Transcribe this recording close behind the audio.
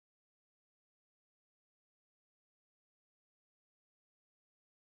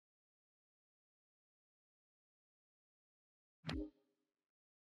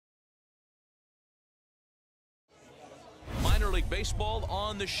League Baseball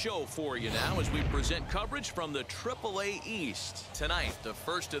on the show for you now as we present coverage from the AAA East. Tonight, the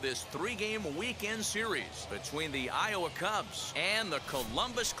first of this three-game weekend series between the Iowa Cubs and the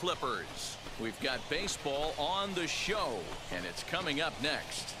Columbus Clippers. We've got baseball on the show, and it's coming up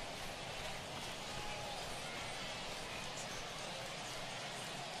next.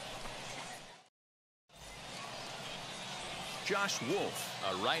 Josh Wolf,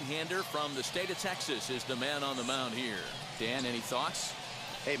 a right-hander from the state of Texas, is the man on the mound here. Dan, any thoughts?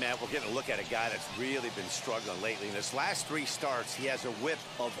 Hey, man, we're getting a look at a guy that's really been struggling lately. In his last 3 starts, he has a whip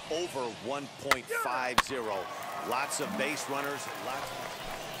of over 1.50. Lots of base runners.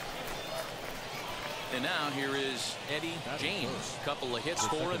 And now here is Eddie James. Couple of hits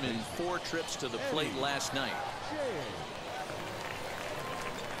for him in 4 trips to the plate last night.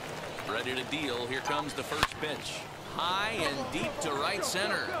 Ready to deal. Here comes the first pitch. High and deep to right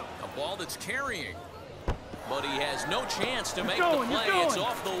center. A ball that's carrying. But he has no chance to make the play. It's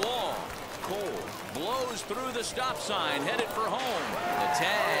off the wall. Cole blows through the stop sign, headed for home. The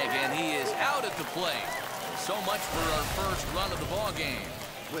tag, and he is out at the plate. So much for our first run of the ball game.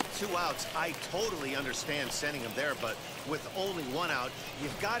 With 2 outs, I totally understand sending him there, but with only 1 out,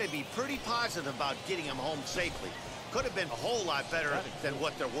 you've got to be pretty positive about getting him home safely. Could have been a whole lot better than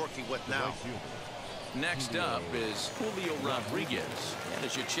what they're working with now. Next up is Julio Rodriguez. And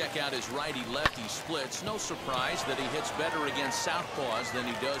as you check out his righty-lefty splits, no surprise that he hits better against southpaws than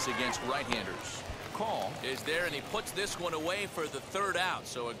he does against right-handers. Call is there, and he puts this one away for the 3rd out.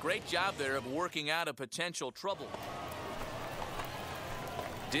 So a great job there of working out a potential trouble.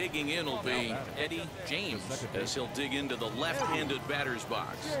 Digging in will be Eddie James as he'll dig into the left-handed batter's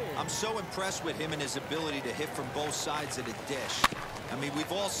box. I'm so impressed with him and his ability to hit from both sides of the dish. I mean,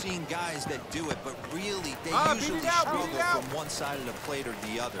 we've all seen guys that do it, but really, they usually struggle from one side of the plate or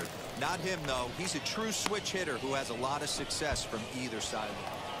the other. Not him, though. He's a true switch hitter who has a lot of success from either side of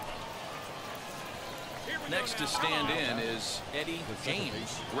it. Next to stand in is Eddie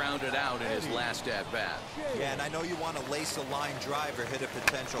James, grounded out in his last at-bat. Yeah, and I know you want to lace a line drive or hit a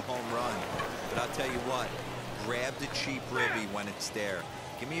potential home run, but I'll tell you what, grab the cheap ribby when it's there.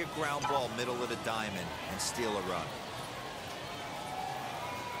 Give me a ground ball middle of the diamond and steal a run.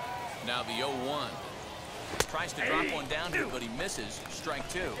 Now the 0-1. Tries to drop one down here, but he misses. Strike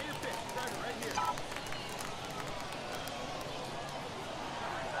 2.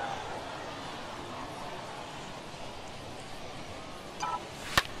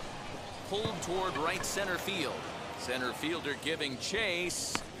 Pulled toward right center field. Center fielder giving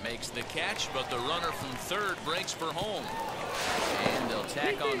chase. Makes the catch, but the runner from 3rd breaks for home. And they'll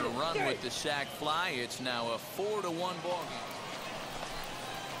tack on a run with the sac fly. It's now a 4-1 ball game.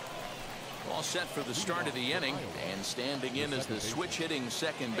 All set for the start of the inning, and standing in as the switch-hitting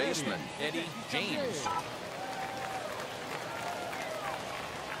second baseman, Eddie James.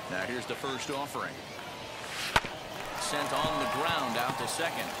 Now here's the first offering. Sent on the ground out to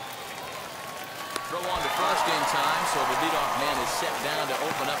second. Throw on to first in time, so the leadoff man is set down to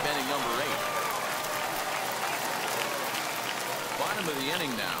open up inning number 8. Bottom of the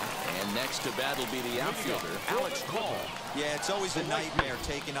inning now, and next to bat will be the outfielder, Alex Call. Yeah, it's always a nightmare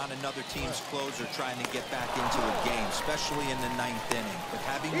taking on another team's closer trying to get back into a game, especially in the 9th inning. But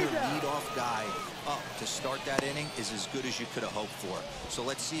having your leadoff guy up to start that inning is as good as you could have hoped for. So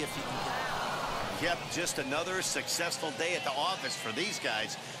let's see if he can. Yep, just another successful day at the office for these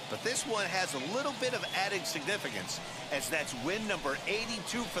guys. But this one has a little bit of added significance, as that's win number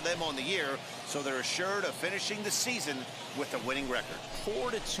 82 for them on the year, so they're assured of finishing the season with a winning record.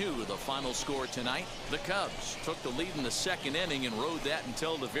 4-2 the final score tonight. The Cubs took the lead in the 2nd inning and rode that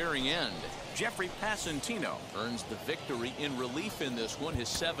until the very end. Jeffrey Passantino earns the victory in relief in this one, his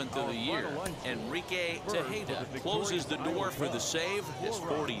 7th of the year. Enrique Tejeda closes the door for the save, his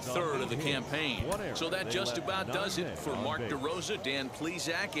 43rd of the campaign. So that just about does it for Mark DeRosa, Dan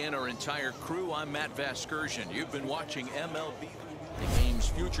Plesac, and our entire crew. I'm Matt Vasgersian. You've been watching MLB. The game's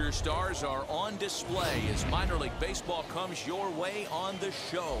future stars are on display as minor league baseball comes your way on the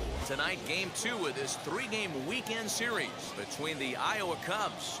show. Tonight, game 2 of this 3-game weekend series between the Iowa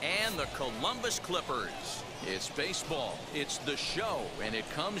Cubs and the Columbus Clippers. It's baseball, it's the show, and it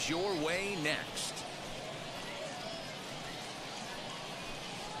comes your way next.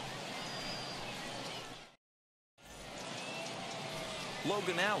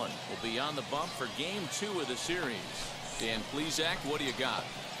 Logan Allen will be on the bump for game 2 of the series. Dan Plesac, what do you got?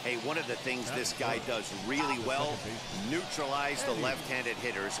 Hey, one of the things this guy does really well, neutralize the left-handed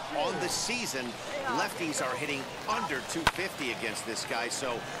hitters. On the season, lefties are hitting under 250 against this guy,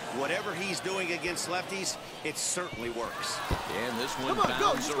 so whatever he's doing against lefties, it certainly works. And this one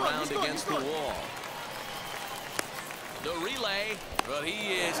bounds around against the wall. The relay, but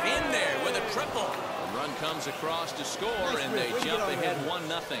he is in there with a triple. The run comes across to score, and they jump ahead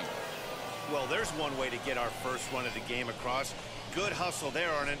 1-0. Well, there's one way to get our first run of the game across. Good hustle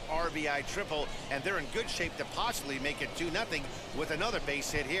there on an RBI triple, and they're in good shape to possibly make it 2-0 with another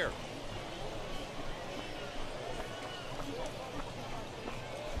base hit here.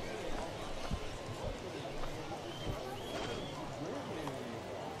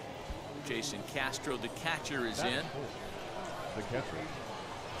 Jason Castro, the catcher, is in. The catcher,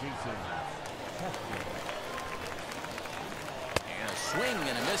 Jason Castro. And a swing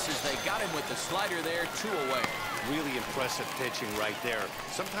and a miss as they got him with the slider there, 2 away. Really impressive pitching right there.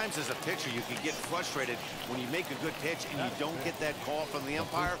 Sometimes as a pitcher you can get frustrated when you make a good pitch and you don't get that call from the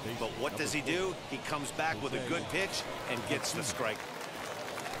umpire. But what does he do? He comes back with a good pitch and gets the strike.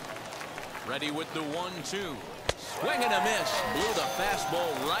 Ready with the 1-2. Swing and a miss. Blew the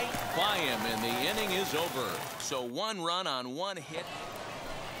fastball right by him, and the inning is over. So 1 run on 1 hit.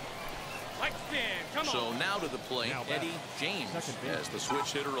 So now to the plate, Eddie James, as the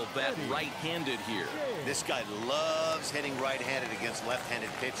switch hitter will bat right-handed here. This guy loves hitting right-handed against left-handed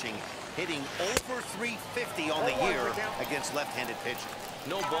pitching, hitting over 350 on the year against left-handed pitching.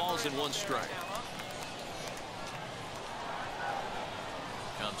 No balls and 1 strike.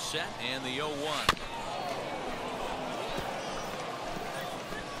 Comes set, and the 0-1.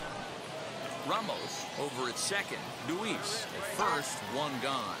 Ramos over at second. Luis at first, 1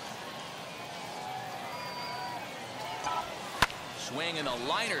 gone. Swing and a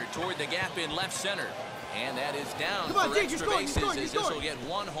liner toward the gap in left center. And that is down for extra bases as this will get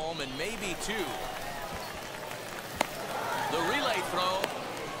 1 home and maybe 2. The relay throw.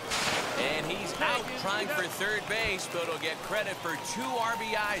 And he's out trying for third base, but he'll get credit for 2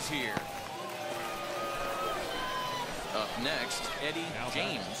 RBIs here. Up next, Eddie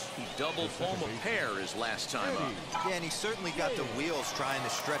James. He doubled home a pair his last time up. Yeah, and he certainly got the wheels trying to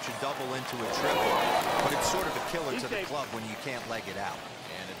stretch a double into a triple. But it's sort of a killer to the club when you can't leg it out.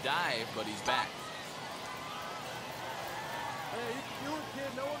 And a dive, but he's back. Hey, you were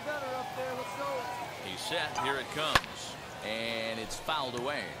kid, no one better up there. Let's go. He's set. Here it comes. And it's fouled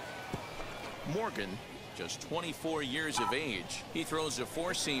away. Morgan, just 24 years of age. He throws a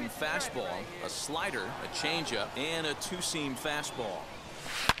 4-seam fastball, a slider, a changeup, and a 2-seam fastball.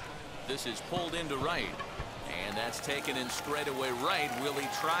 This is pulled into right. And that's taken in straightaway right. Will he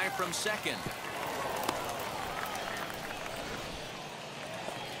try from second?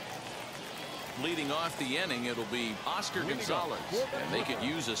 Leading off the inning, it'll be Oscar Gonzalez. And they could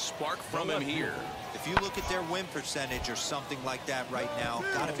use a spark from him here. If you look at their win percentage or something like that right now,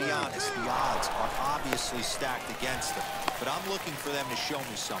 gotta be honest, the odds are obviously stacked against them. But I'm looking for them to show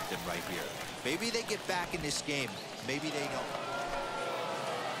me something right here. Maybe they get back in this game. Maybe they don't.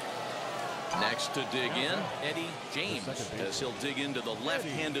 Next to dig in, Eddie James, as he'll dig into the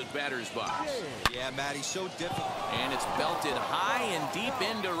left-handed batter's box. Yeah, Matty, so difficult. And it's belted high and deep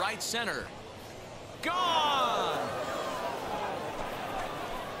into right center. Gone!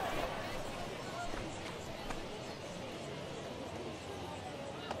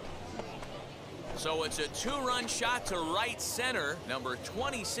 So it's a 2-run shot to right center, number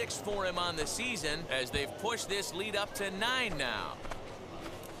 26 for him on the season, as they've pushed this lead up to 9 now.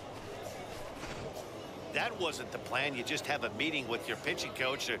 That wasn't the plan. You just have a meeting with your pitching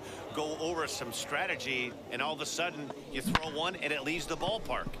coach to go over some strategy, and all of a sudden you throw one and it leaves the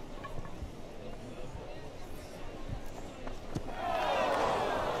ballpark.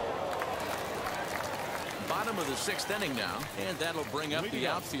 Bottom of the 6th inning now, and that'll bring up the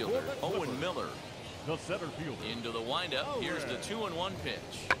outfielder, Owen Miller. The center fielder. Into the windup. Here's the 2-1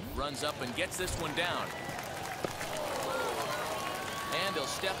 pitch. Runs up and gets this one down. And he'll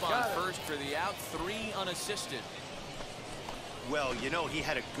step on first for the out, 3 unassisted. Well, you know, he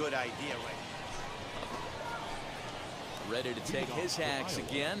had a good idea right. Ready to take his hacks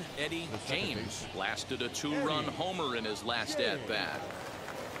again, Eddie James. Blasted a 2-run homer in his last at-bat.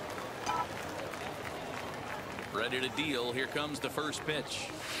 Ready to deal. Here comes the first pitch.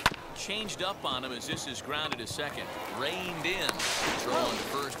 Changed up on him as this is grounded to second. Reined in. Throwing to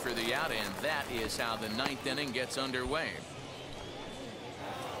first for the out, and that is how the 9th inning gets underway.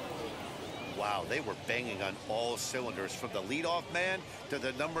 Wow, they were banging on all cylinders, from the leadoff man to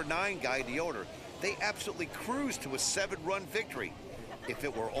the number 9 guy, the order. They absolutely cruised to a 7-run victory. If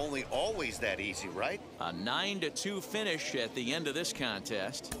it were only always that easy, right? A 9-2 finish at the end of this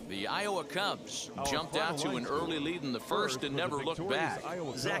contest. The Iowa Cubs jumped out to an early lead in the first and never looked back.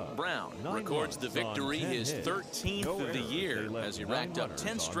 Zach Brown records the victory, his 13th of the year, as he racked up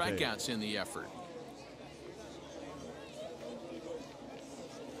 10 strikeouts in the effort.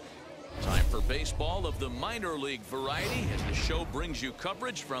 Time for baseball of the minor league variety as the show brings you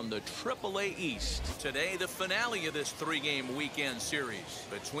coverage from the AAA East. Today, the finale of this three-game weekend series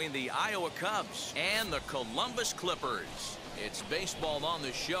between the Iowa Cubs and the Columbus Clippers. It's baseball on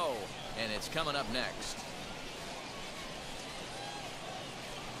the show, and it's coming up next.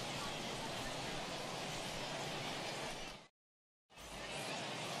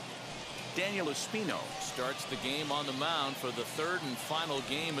 Daniel Espino starts the game on the mound for the third and final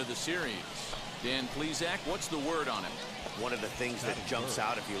game of the series. Dan Plesac, what's the word on him? One of the things that jumps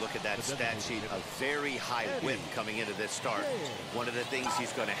out if you look at that stat sheet, a very high whip coming into this start. One of the things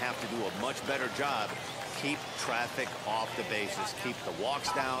he's going to have to do a much better job, keep traffic off the bases, keep the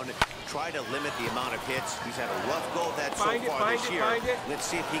walks down, try to limit the amount of hits. He's had a rough go of that so far this year. Let's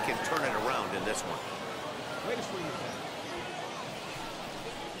see if he can turn it around in this one. Way to swing it back.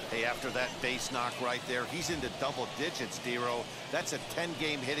 Hey, after that base knock right there, he's into double digits, Dero. That's a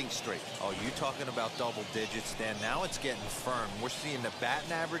 10-game hitting streak. Oh, you talking about double digits, Dan? Now it's getting firm. We're seeing the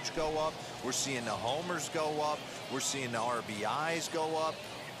batting average go up. We're seeing the homers go up. We're seeing the RBIs go up.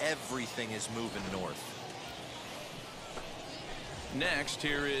 Everything is moving north. Next,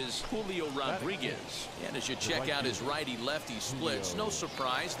 here is Julio Rodriguez. And as you check out his righty-lefty splits, no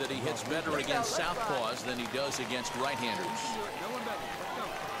surprise that he hits better against southpaws than he does against right-handers. No one better. Let's go.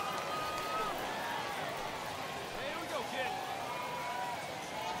 Here we go, kid.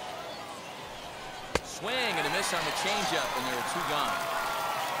 Swing and a miss on the changeup, and there are two gone.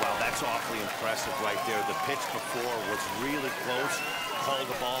 Well, that's awfully impressive right there. The pitch before was really close. Called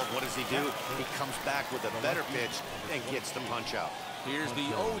the ball. What does he do? He comes back with a better pitch and gets the punch out. Here's the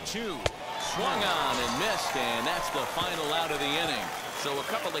 0-2. Swung on and missed, and that's the final out of the inning. So a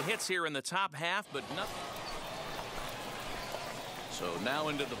couple of hits here in the top half, but nothing. So now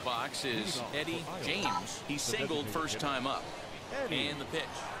into the box is Eddie James. He singled first time up. And the pitch.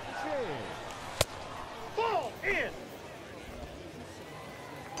 Ball in.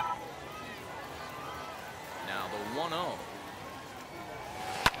 Now the 1-0.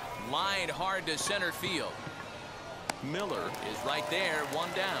 Lined hard to center field. Miller is right there, one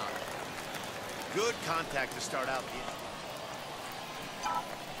down. Good contact to start out.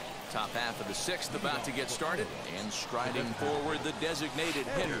 Top half of the sixth about to get started. And striding forward, the designated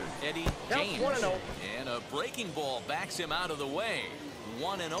hitter, Eddie James. And a breaking ball backs him out of the way.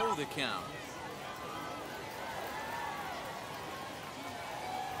 1-0 the count.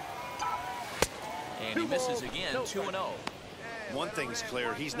 And he misses again, 2-0. One thing's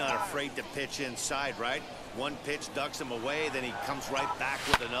clear, he's not afraid to pitch inside, right? One pitch ducks him away, then he comes right back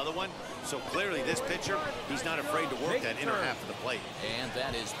with another one. So clearly this pitcher, he's not afraid to work that inner half of the plate. And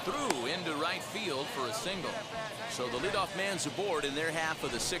that is through into right field for a single. So the leadoff man's aboard in their half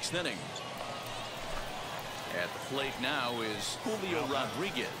of the sixth inning. At the plate now is Julio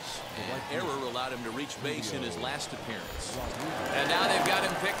Rodriguez. An error allowed him to reach base in his last appearance. And now they've got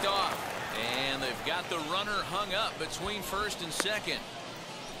him picked off. And they've got the runner hung up between first and second.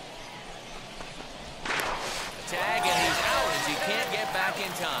 Tag, and he's out as he can't get back in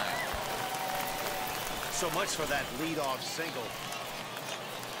time. So much for that leadoff single.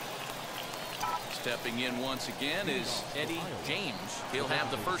 Stepping in once again is Eddie James. He'll have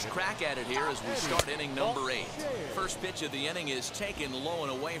the first crack at it here as we start inning number 8. First pitch of the inning is taken low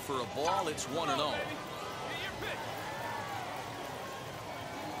and away for a ball. It's 1-0.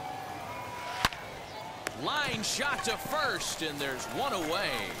 Line shot to first, and there's one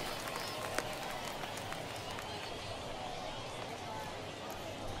away.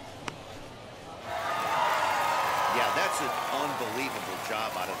 Yeah, that's an unbelievable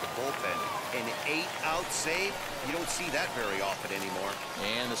job out of the bullpen. An 8-out save, you don't see that very often anymore.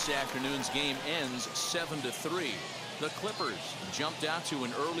 And this afternoon's game ends 7-3. The Clippers jumped out to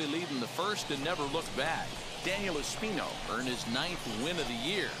an early lead in the first and never looked back. Daniel Espino earned his 9th win of the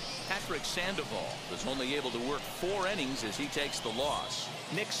year. Patrick Sandoval was only able to work 4 innings as he takes the loss.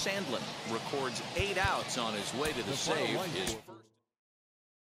 Nick Sandlin records 8 outs on his way to the save.